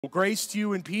Well, grace to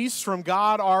you and peace from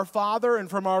God our Father and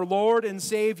from our Lord and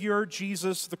Savior,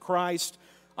 Jesus the Christ.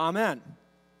 Amen.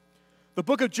 The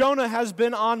book of Jonah has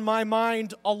been on my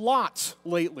mind a lot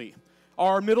lately.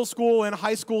 Our middle school and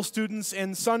high school students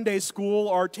in Sunday school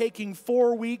are taking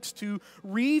 4 weeks to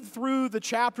read through the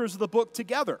chapters of the book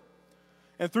together.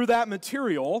 And through that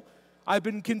material, I've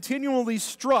been continually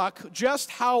struck just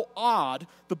how odd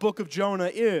the book of Jonah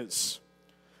is.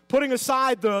 Putting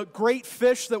aside the great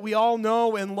fish that we all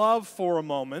know and love for a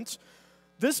moment,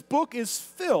 this book is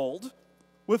filled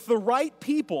with the right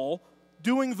people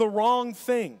doing the wrong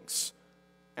things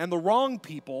and the wrong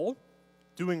people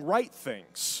doing right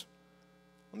things.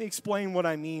 Let me explain what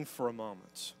I mean for a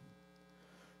moment.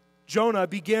 Jonah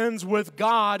begins with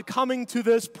God coming to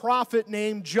this prophet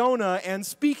named Jonah and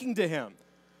speaking to him.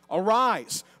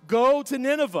 Arise, go to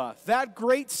Nineveh, that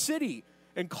great city,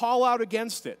 and call out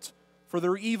against it, for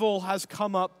their evil has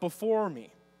come up before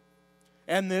me.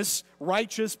 And this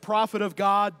righteous prophet of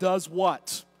God does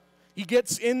what? He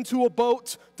gets into a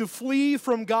boat to flee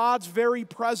from God's very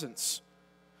presence.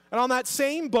 And on that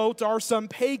same boat are some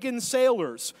pagan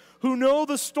sailors who know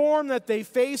the storm that they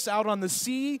face out on the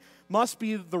sea must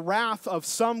be the wrath of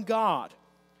some god.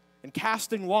 And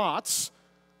casting lots,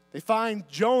 they find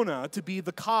Jonah to be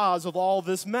the cause of all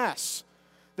this mess.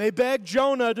 They beg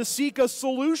Jonah to seek a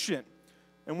solution.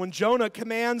 And when Jonah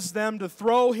commands them to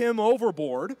throw him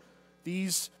overboard,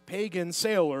 these pagan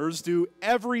sailors do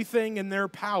everything in their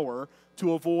power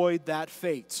to avoid that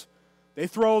fate. They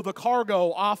throw the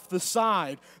cargo off the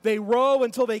side. They row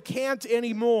until they can't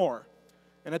anymore.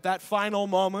 And at that final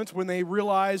moment, when they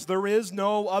realize there is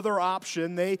no other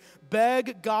option, they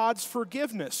beg God's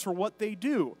forgiveness for what they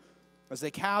do as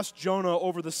they cast Jonah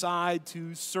over the side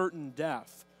to certain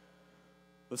death.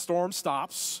 The storm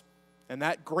stops, and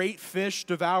that great fish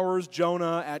devours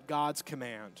Jonah at God's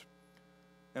command.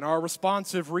 And our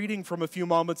responsive reading from a few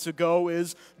moments ago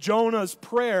is Jonah's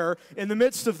prayer in the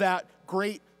midst of that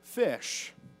great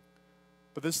fish.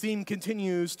 But this theme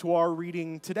continues to our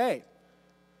reading today.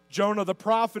 Jonah the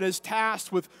prophet is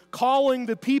tasked with calling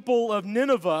the people of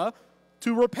Nineveh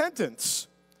to repentance.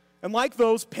 And like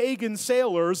those pagan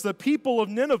sailors, the people of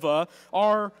Nineveh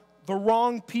are the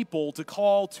wrong people to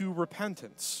call to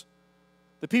repentance.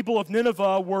 The people of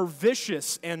Nineveh were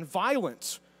vicious and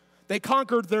violent. They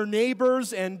conquered their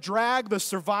neighbors and dragged the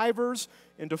survivors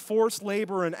into forced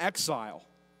labor and exile.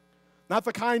 Not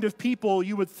the kind of people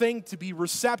you would think to be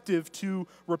receptive to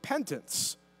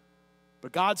repentance.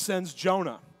 But God sends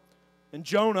Jonah. And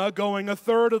Jonah, going a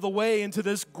third of the way into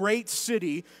this great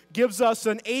city, gives us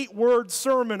an 8-word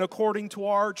sermon according to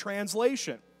our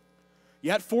translation.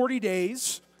 Yet 40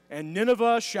 days, and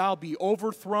Nineveh shall be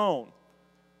overthrown.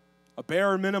 A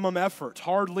bare minimum effort,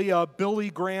 hardly a Billy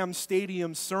Graham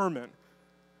Stadium sermon.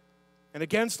 And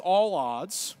against all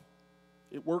odds,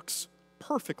 it works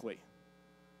perfectly.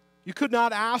 You could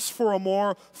not ask for a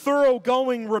more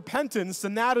thoroughgoing repentance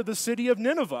than that of the city of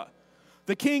Nineveh.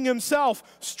 The king himself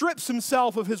strips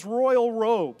himself of his royal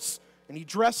robes, and he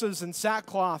dresses in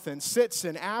sackcloth and sits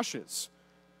in ashes.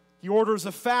 He orders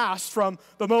a fast from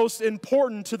the most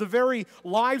important to the very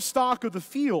livestock of the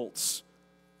fields.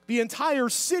 The entire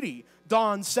city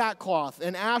dons sackcloth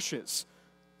and ashes,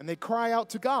 and they cry out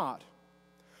to God.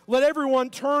 Let everyone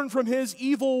turn from his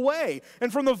evil way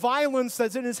and from the violence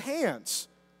that's in his hands.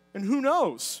 And who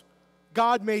knows,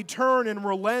 God may turn and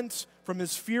relent from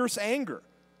his fierce anger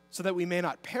so that we may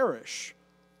not perish.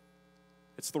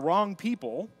 It's the wrong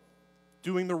people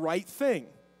doing the right thing.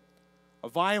 A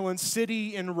violent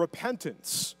city in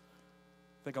repentance.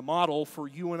 I think a model for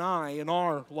you and I in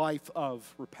our life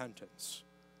of repentance.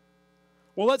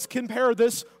 Well, let's compare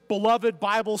this beloved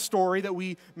Bible story that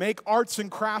we make arts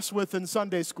and crafts with in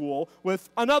Sunday school with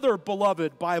another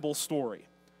beloved Bible story.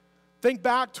 Think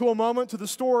back to a moment to the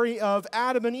story of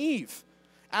Adam and Eve.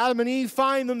 Adam and Eve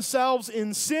find themselves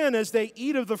in sin as they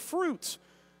eat of the fruit.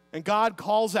 And God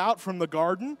calls out from the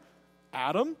garden,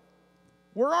 Adam,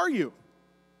 where are you?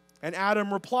 And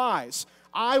Adam replies,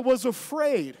 I was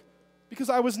afraid because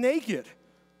I was naked,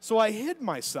 so I hid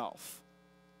myself.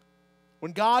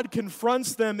 When God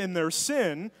confronts them in their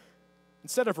sin,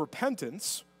 instead of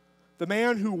repentance, the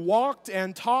man who walked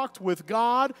and talked with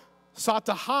God sought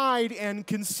to hide and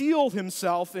conceal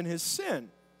himself in his sin.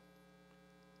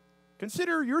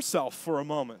 Consider yourself for a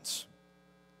moment.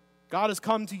 God has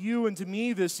come to you and to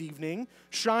me this evening,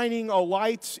 shining a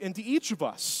light into each of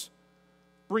us,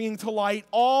 bringing to light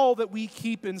all that we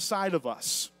keep inside of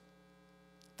us.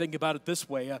 Think about it this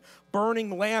way. A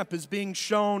burning lamp is being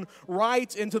shown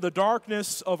right into the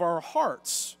darkness of our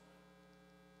hearts.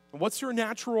 And what's your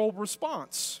natural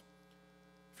response?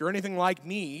 If you're anything like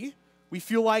me, we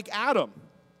feel like Adam.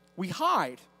 we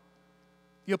hide.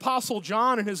 The Apostle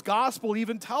John in his gospel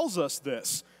even tells us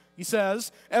this. He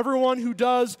says, "Everyone who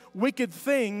does wicked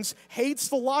things hates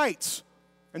the light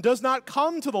and does not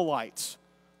come to the light,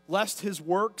 lest his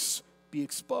works be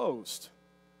exposed."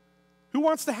 Who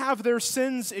wants to have their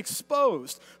sins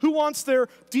exposed? Who wants their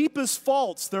deepest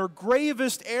faults, their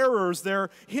gravest errors,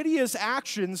 their hideous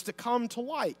actions to come to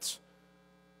light?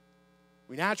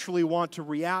 We naturally want to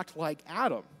react like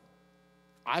Adam.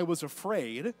 I was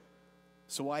afraid,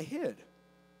 so I hid.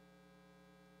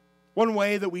 One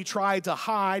way that we try to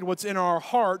hide what's in our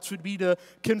hearts would be to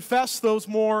confess those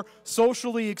more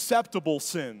socially acceptable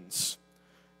sins.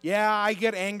 Yeah, I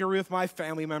get angry with my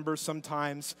family members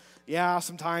sometimes. Yeah,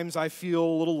 sometimes I feel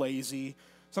a little lazy.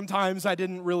 Sometimes I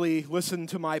didn't really listen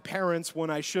to my parents when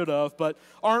I should have, but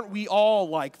aren't we all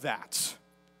like that?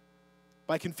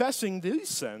 By confessing these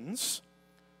sins,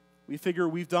 we figure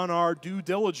we've done our due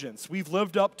diligence. We've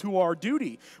lived up to our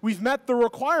duty. We've met the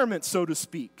requirements, so to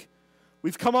speak.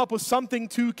 We've come up with something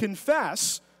to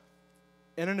confess,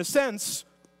 and in a sense,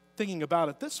 thinking about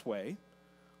it this way,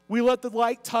 we let the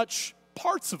light touch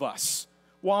parts of us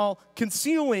while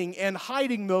concealing and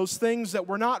hiding those things that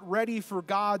we're not ready for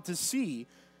God to see,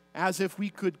 as if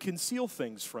we could conceal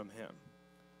things from Him.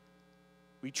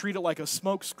 We treat it like a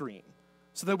smokescreen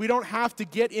so that we don't have to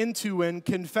get into and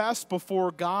confess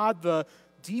before God the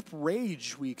deep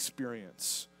rage we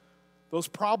experience, those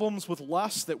problems with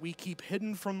lust that we keep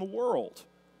hidden from the world,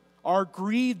 our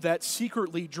greed that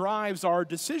secretly drives our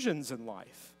decisions in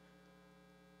life,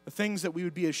 the things that we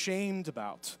would be ashamed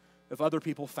about if other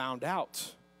people found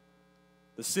out,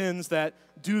 the sins that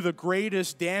do the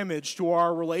greatest damage to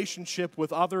our relationship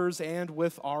with others and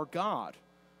with our God.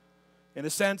 In a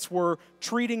sense, we're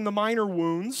treating the minor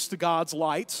wounds to God's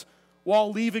light while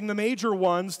leaving the major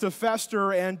ones to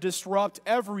fester and disrupt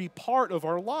every part of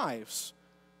our lives.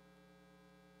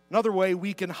 Another way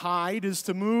we can hide is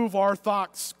to move our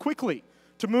thoughts quickly,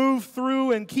 to move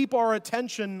through and keep our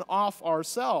attention off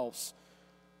ourselves.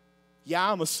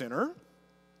 Yeah, I'm a sinner,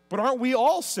 but aren't we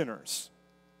all sinners?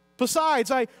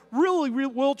 Besides, I really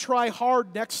will try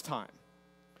hard next time.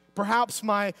 Perhaps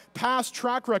my past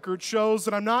track record shows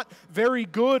that I'm not very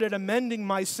good at amending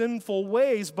my sinful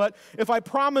ways, but if I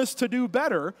promise to do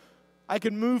better, I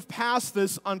can move past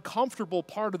this uncomfortable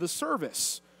part of the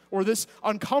service or this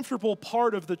uncomfortable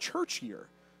part of the church year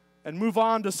and move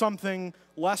on to something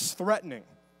less threatening.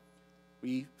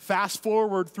 We fast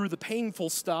forward through the painful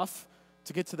stuff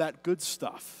to get to that good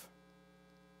stuff.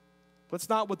 But it's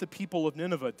not what the people of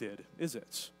Nineveh did, is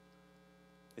it?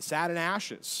 They sat in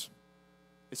ashes.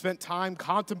 They spent time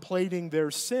contemplating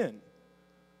their sin,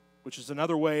 which is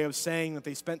another way of saying that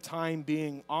they spent time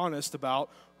being honest about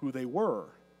who they were.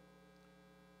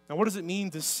 Now, what does it mean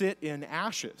to sit in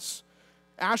ashes?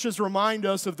 Ashes remind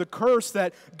us of the curse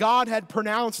that God had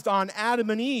pronounced on Adam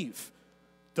and Eve.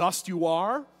 Dust you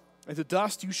are, and to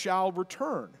dust you shall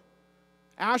return.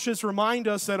 Ashes remind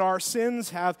us that our sins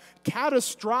have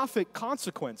catastrophic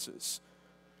consequences.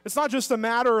 It's not just a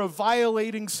matter of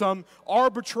violating some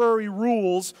arbitrary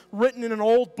rules written in an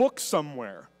old book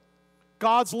somewhere.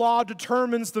 God's law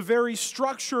determines the very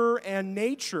structure and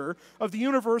nature of the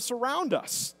universe around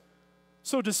us.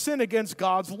 So to sin against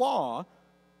God's law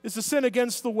is to sin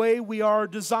against the way we are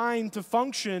designed to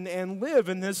function and live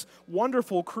in this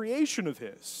wonderful creation of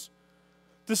His.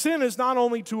 To sin is not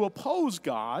only to oppose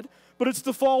God, but it's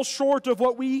to fall short of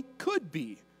what we could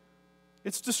be.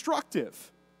 It's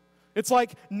destructive. It's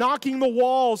like knocking the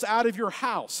walls out of your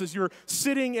house as you're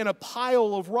sitting in a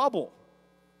pile of rubble.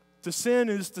 To sin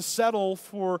is to settle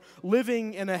for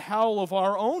living in a hell of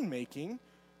our own making,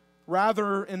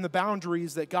 rather in the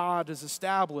boundaries that God has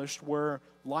established where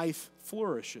life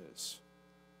flourishes.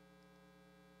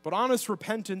 But honest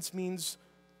repentance means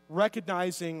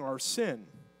recognizing our sin,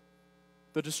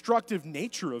 the destructive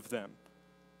nature of them,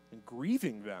 and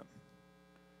grieving them.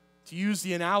 To use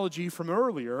the analogy from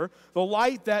earlier, the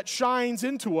light that shines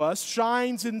into us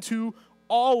shines into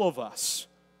all of us.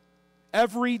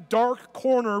 Every dark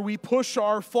corner we push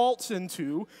our faults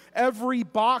into, every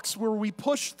box where we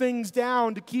push things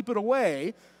down to keep it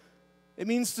away, it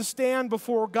means to stand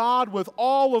before God with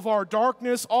all of our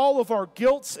darkness, all of our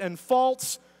guilts and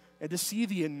faults, and to see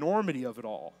the enormity of it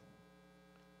all.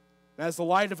 As the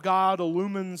light of God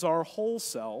illumines our whole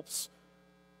selves,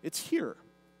 it's here,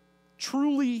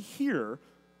 truly here,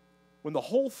 when the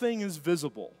whole thing is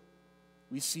visible,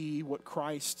 we see what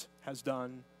Christ has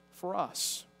done for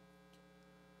us.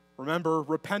 Remember,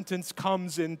 repentance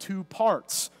comes in two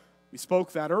parts. We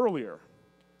spoke that earlier.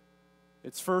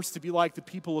 It's first to be like the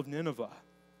people of Nineveh,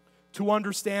 to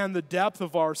understand the depth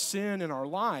of our sin in our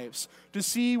lives, to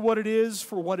see what it is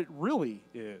for what it really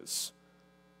is.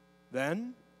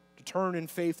 Then, to turn in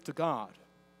faith to God.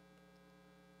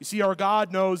 You see, our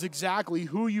God knows exactly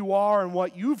who you are and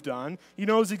what you've done. He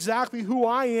knows exactly who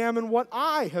I am and what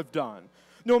I have done.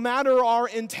 No matter our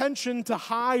intention to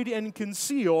hide and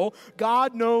conceal,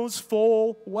 God knows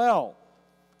full well.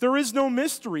 There is no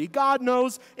mystery. God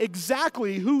knows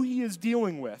exactly who He is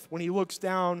dealing with when He looks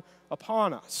down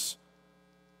upon us.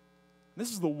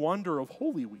 This is the wonder of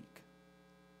Holy Week,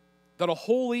 that a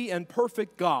holy and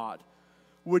perfect God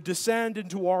would descend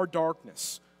into our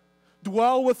darkness,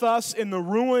 dwell with us in the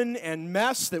ruin and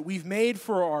mess that we've made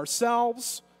for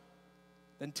ourselves,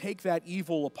 then take that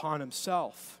evil upon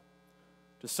Himself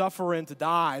to suffer and to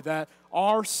die, that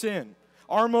our sin,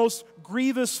 our most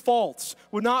grievous faults,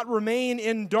 would not remain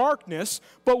in darkness,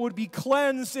 but would be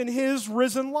cleansed in His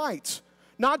risen light,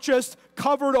 not just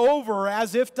covered over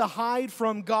as if to hide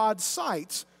from God's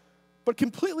sight, but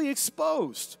completely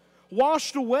exposed,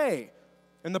 washed away,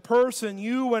 and the person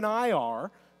you and I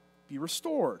are be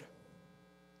restored.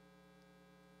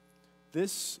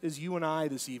 This is you and I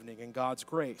this evening in God's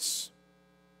grace.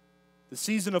 The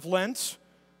season of Lent,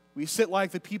 we sit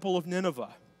like the people of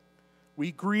Nineveh.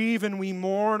 We grieve and we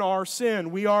mourn our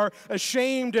sin. We are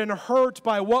ashamed and hurt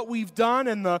by what we've done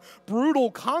and the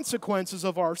brutal consequences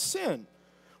of our sin.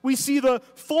 We see the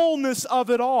fullness of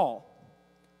it all.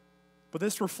 But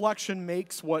this reflection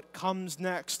makes what comes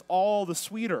next all the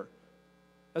sweeter.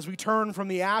 As we turn from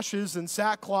the ashes and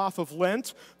sackcloth of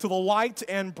Lent to the light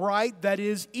and bright that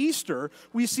is Easter,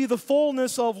 we see the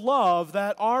fullness of love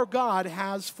that our God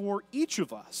has for each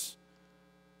of us.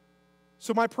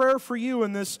 So my prayer for you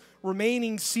in this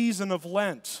remaining season of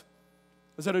Lent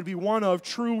is that it would be one of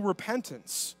true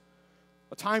repentance,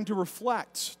 a time to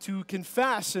reflect, to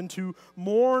confess, and to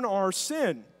mourn our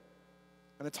sin,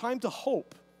 and a time to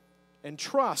hope and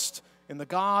trust in the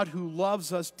God who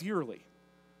loves us dearly.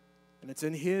 And it's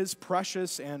in His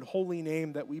precious and holy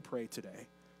name that we pray today.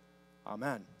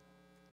 Amen.